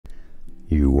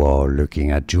You are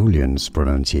looking at Julian's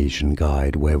pronunciation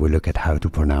guide, where we look at how to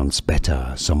pronounce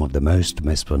better some of the most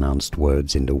mispronounced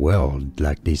words in the world,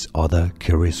 like this other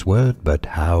curious word. But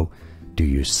how do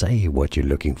you say what you're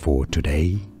looking for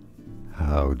today?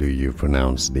 How do you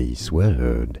pronounce this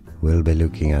word? We'll be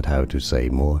looking at how to say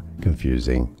more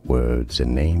confusing words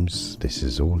and names. This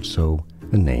is also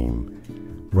a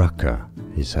name. Rucker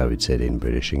is how it's said in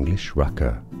British English,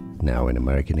 rucker. Now in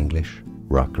American English,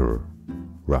 rucker,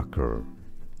 rucker.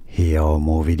 Here are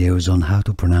more videos on how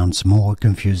to pronounce more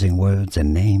confusing words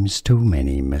and names too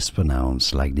many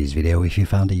mispronounced. Like this video if you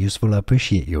found it useful. I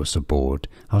appreciate your support.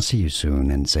 I'll see you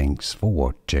soon and thanks for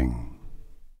watching.